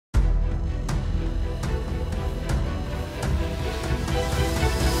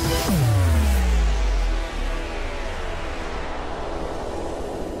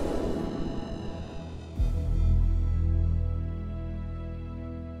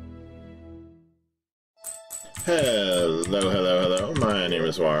Hello, hello, hello. My name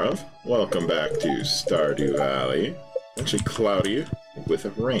is Warov. Welcome back to Stardew Valley. Actually cloudy with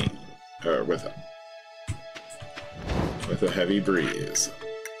rain, or with a heavy breeze.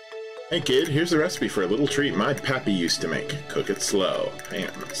 Hey kid, here's the recipe for a little treat my pappy used to make. Cook it slow.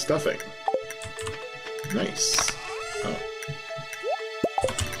 Ham, stuffing. Nice. Oh.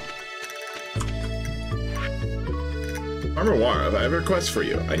 Farmer Warov, I have a request for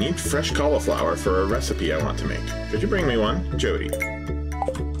you. I need fresh cauliflower for a recipe I want to make. Could you bring me one? Jody.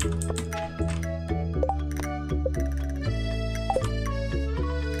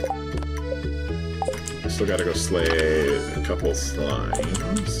 I still gotta go slay a couple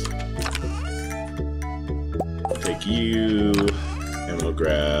slimes. I'll take you, and we'll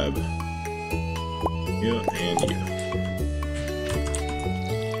grab you and you.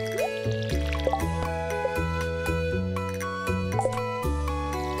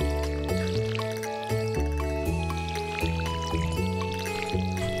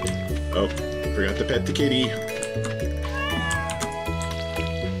 Oh, forgot to pet the kitty.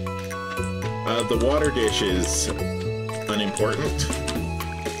 The water dish is unimportant.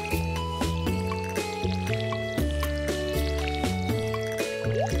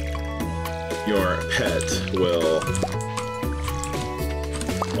 Your pet will...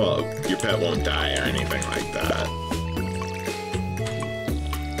 Well, your pet won't die or anything like that.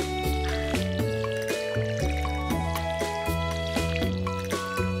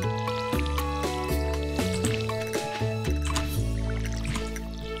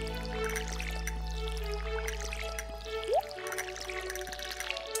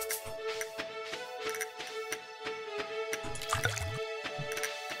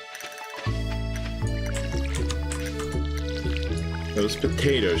 Those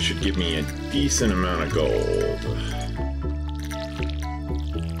potatoes should give me a decent amount of gold.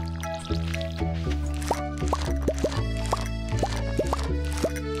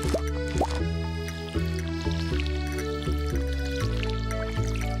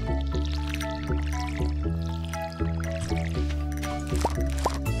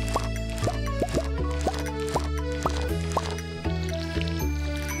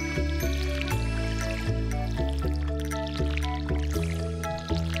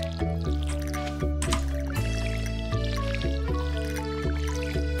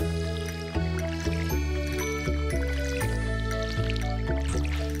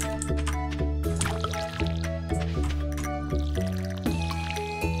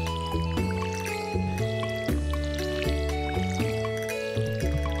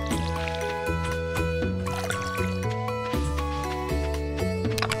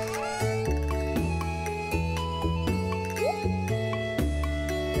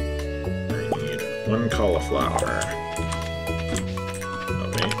 One cauliflower.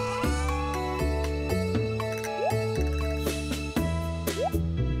 Okay.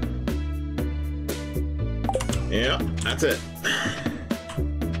 Yeah, that's it.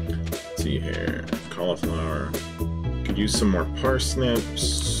 Let's see here. Cauliflower. Could use some more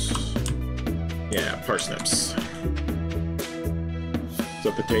parsnips. Yeah, parsnips.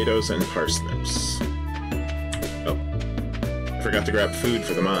 So potatoes and parsnips. Oh. I forgot to grab food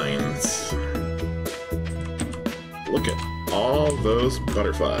for the mines. Look at all those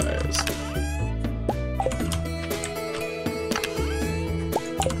butterflies.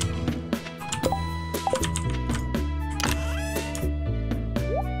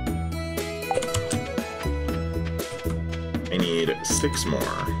 I need 6 more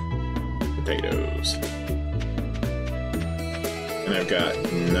potatoes. And I've got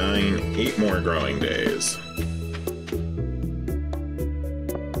 8 more growing days.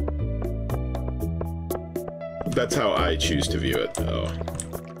 That's how I choose to view it, though.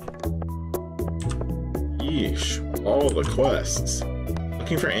 Yeesh, all the quests.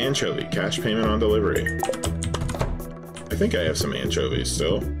 Looking for anchovy, cash payment on delivery. I think I have some anchovies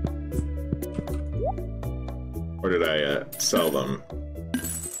still. Or did I sell them?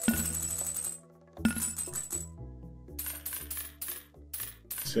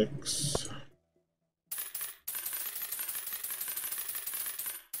 Six.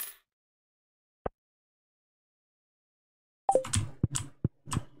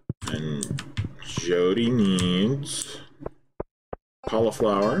 And Jody needs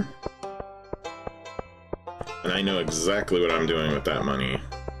cauliflower. And I know exactly what I'm doing with that money.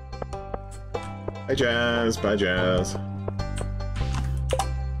 Bye, Jazz. Bye, Jazz.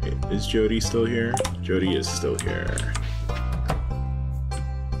 Wait, is Jody still here? Jody is still here.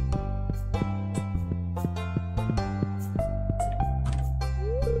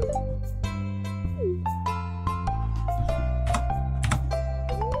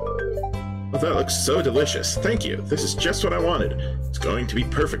 that looks so delicious. Thank you. This is just what I wanted. It's going to be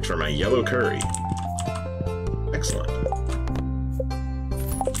perfect for my yellow curry. Excellent.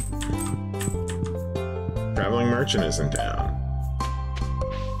 Traveling merchant is in town.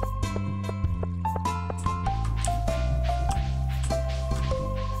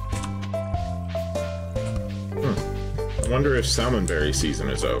 I wonder if salmonberry season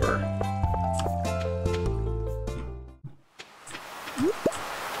is over.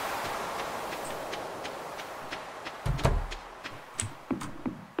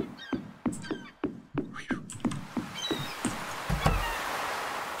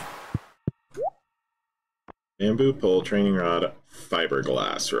 Bamboo pole, training rod,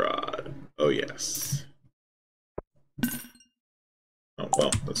 fiberglass rod. Oh yes. Oh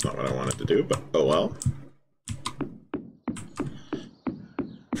well, that's not what I wanted to do, but oh well.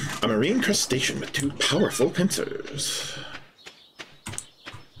 A marine crustacean with 2 powerful pincers.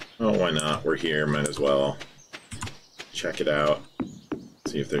 Oh, why not? We're here, might as well check it out.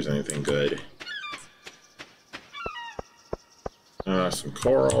 See if there's anything good. Some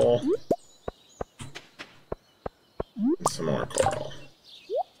coral. And some more coral.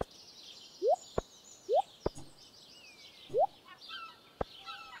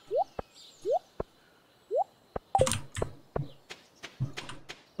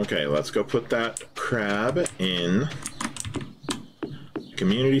 Okay, let's go put that crab in the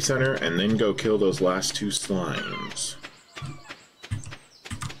community center and then go kill those last 2 slimes.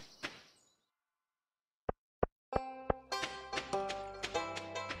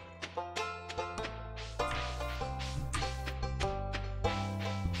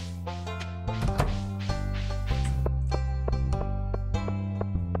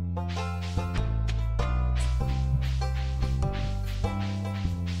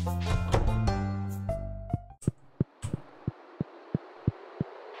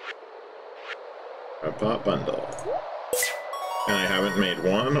 Crab pot bundle. And I haven't made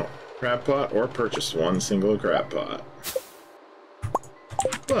 1 crab pot or purchased 1 single crab pot.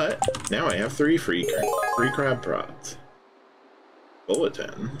 But now I have 3 free crab pots.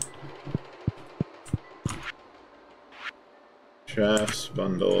 Bulletin. Chest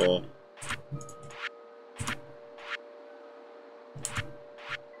bundle.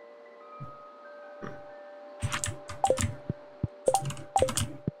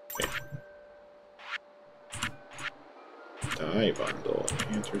 Dye bundle,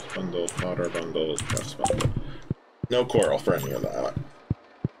 answers bundle, powder bundle, dress bundle. No coral for any of that.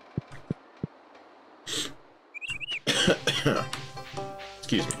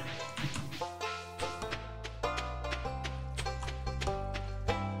 Excuse me.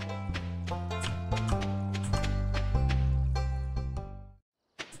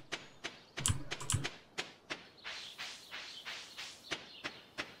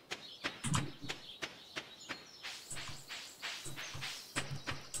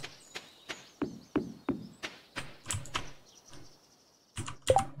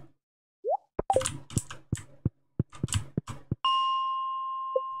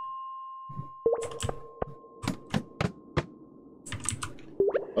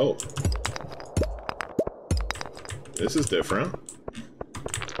 Oh. This is different.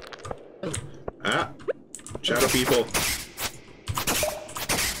 Ah! Shadow people!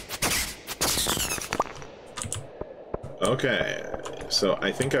 Okay, so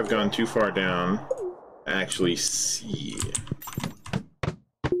I think I've gone too far down to actually see.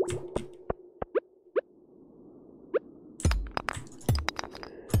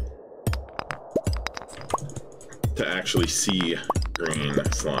 To actually see green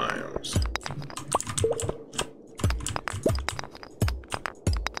slimes.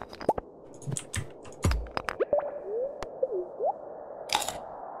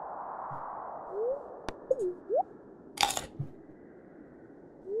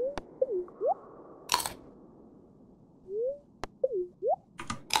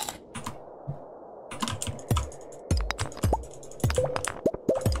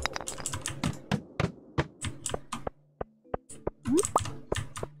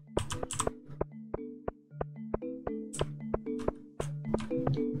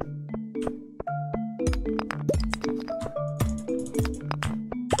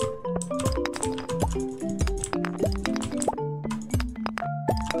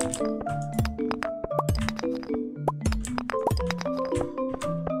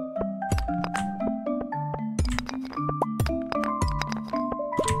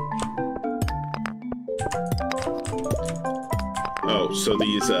 Oh, so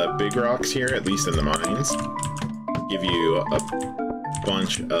these big rocks here, at least in the mines, give you a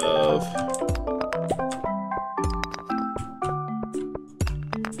bunch of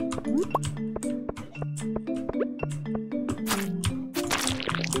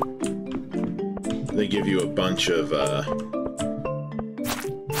They give you a bunch of,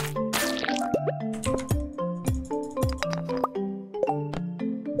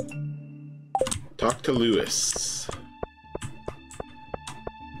 talk to Lewis.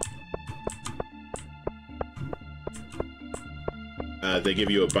 They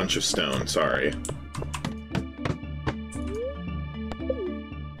give you a bunch of stone, sorry.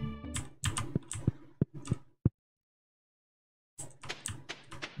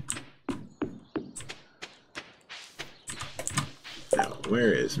 Now,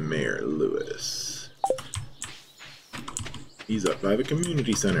 where is Mayor Lewis? He's up by the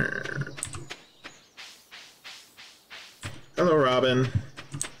community center. Hello, Robin.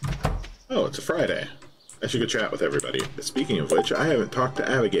 Oh, it's a Friday. I should go chat with everybody. Speaking of which, I haven't talked to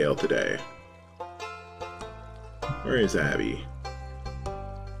Abigail today. Where is Abby?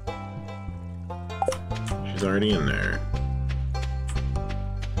 She's already in there.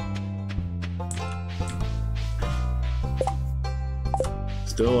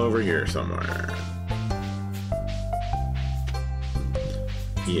 Still over here somewhere.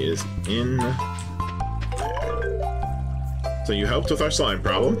 He is in there. So you helped with our slime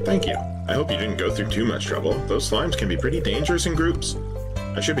problem? Thank you. I hope you didn't go through too much trouble. Those slimes can be pretty dangerous in groups.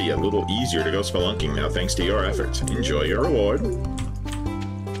 I should be a little easier to go spelunking now thanks to your efforts. Enjoy your reward.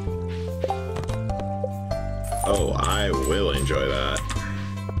 Oh, I will enjoy that.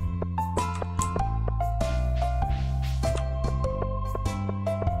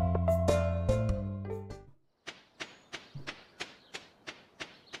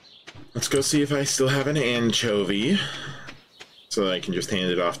 Let's go see if I still have an anchovy. So that I can just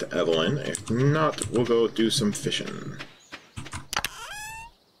hand it off to Evelyn. If not, we'll go do some fishing.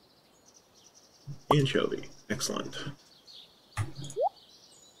 Anchovy. Excellent.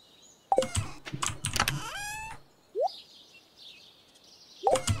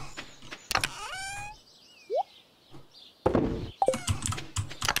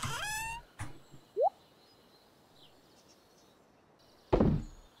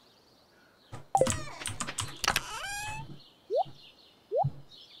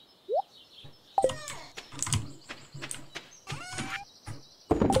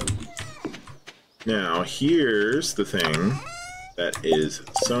 Now, here's the thing that is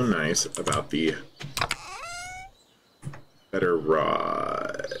so nice about the better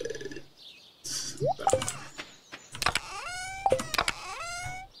rods.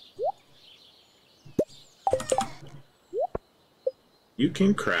 You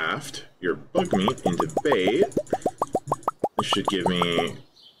can craft your bug meat into bait. This should give me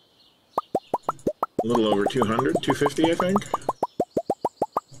a little over 200, 250, I think.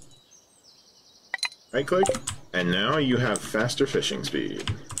 Right click, and now you have faster fishing speed.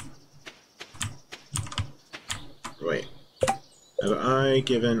 Wait, have I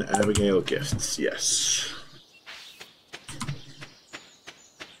given Abigail gifts? Yes.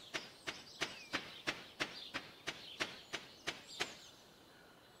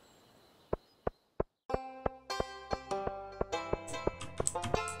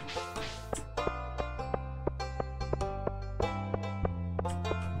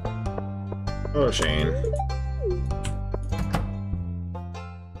 Hello, Shane.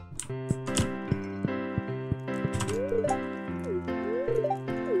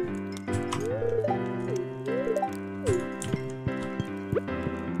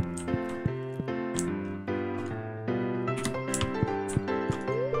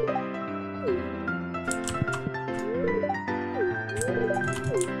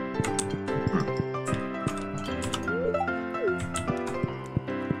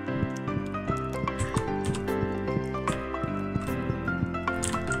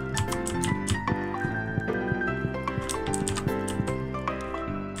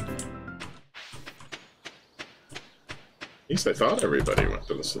 At least I thought everybody went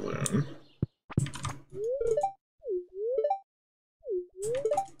to the saloon.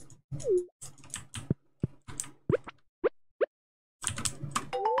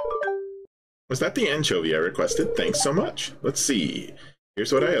 Was that the anchovy I requested? Thanks so much. Let's see.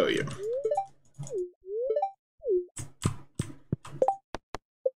 Here's what I owe you.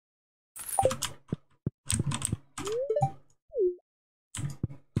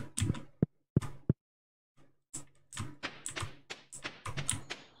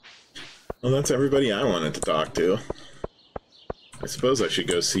 Well, that's everybody I wanted to talk to. I suppose I should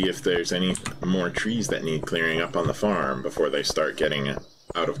go see if there's any more trees that need clearing up on the farm before they start getting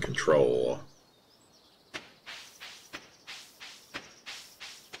out of control.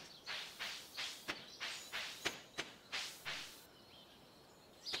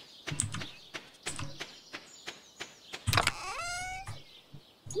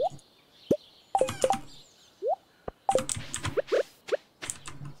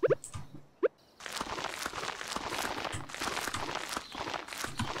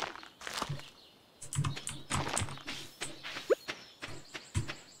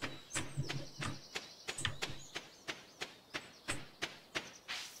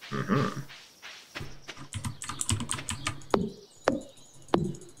 Mm-hmm.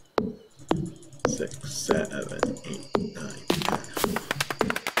 6, 7, 8, 9, 10.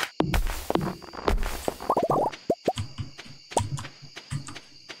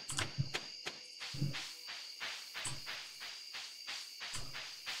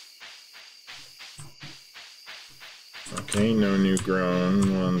 Okay, no new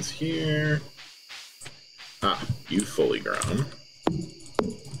grown ones here. Ah, you fully grown.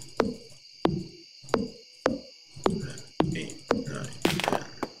 8, 9, 10.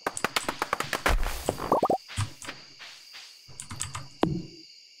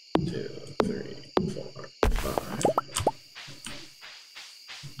 2, 3, 4, 5.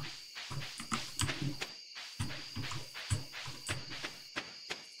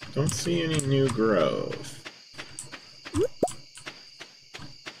 Don't see any new growth.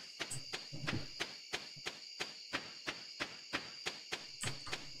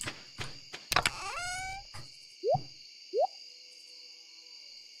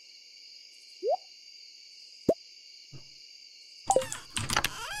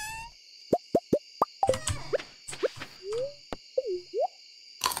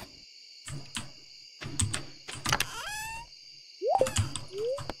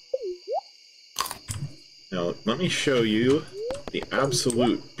 Now, let me show you the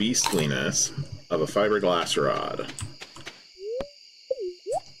absolute beastliness of a fiberglass rod.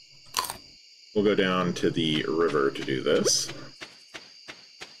 We'll go down to the river to do this.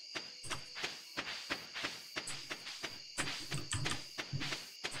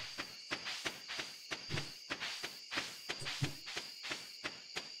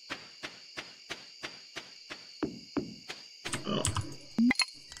 Oh.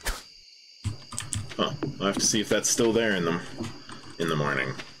 Huh. I'll have to see if that's still there in the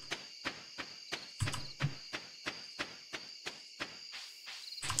morning.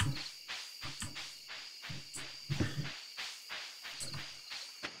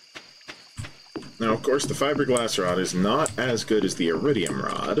 Now, of course, the fiberglass rod is not as good as the iridium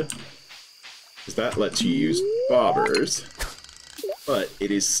rod, because that lets you use bobbers, but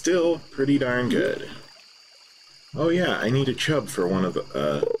it is still pretty darn good. Oh yeah, I need a chub for one of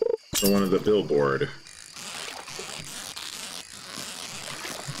the billboard.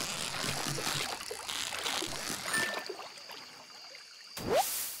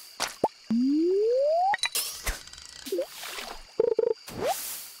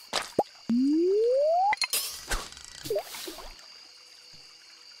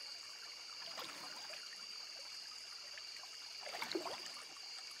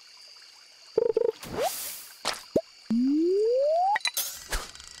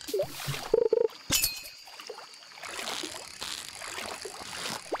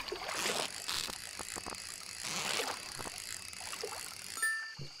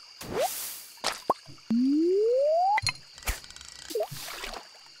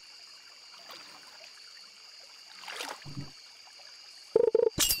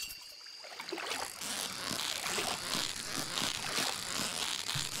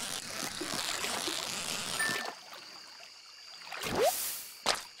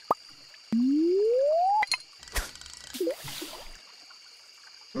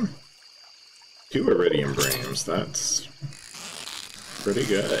 Two iridium brains, that's pretty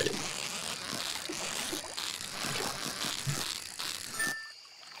good.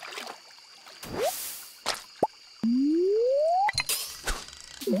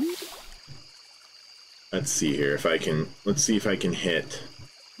 Let's see here if I can, let's see if I can hit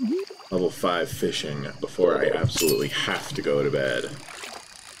level 5 fishing before I absolutely have to go to bed.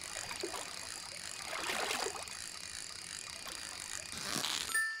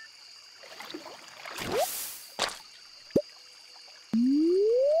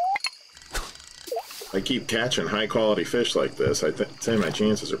 If I keep catching high quality fish like this, I'd say my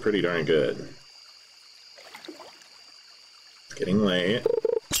chances are pretty darn good. It's getting late.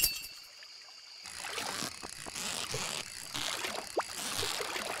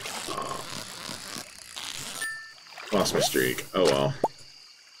 Oh. Lost my streak. Oh well.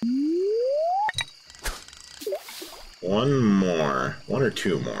 One more. One or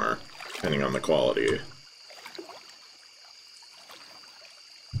two more, depending on the quality.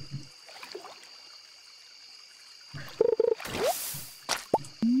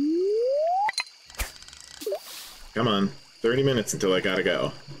 Come on. 30 minutes until I gotta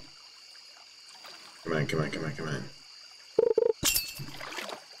go. Come on, come on, come on, come on.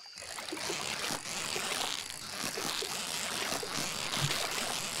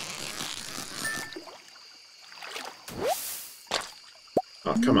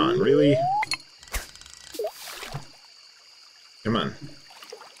 Oh, come on, really? Come on.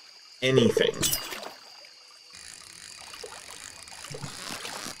 anything.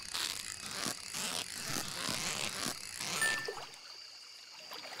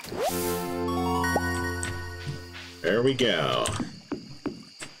 There we go.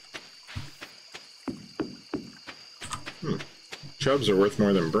 Chubs are worth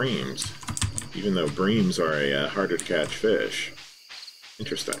more than breams, even though breams are a harder to catch fish.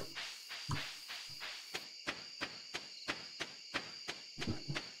 Interesting.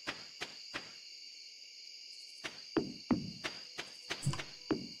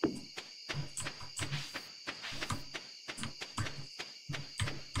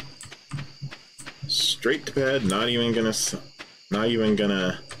 Straight to bed, not even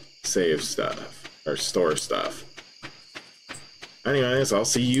gonna save stuff or store stuff. Anyways, I'll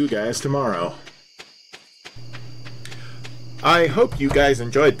see you guys tomorrow. I hope you guys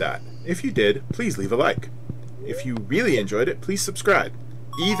enjoyed that. If you did, please leave a like. If you really enjoyed it, please subscribe.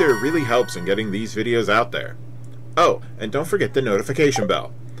 Either really helps in getting these videos out there. Oh, and don't forget the notification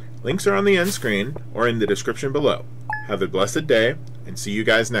bell. Links are on the end screen or in the description below. Have a blessed day, and see you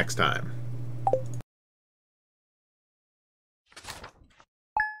guys next time.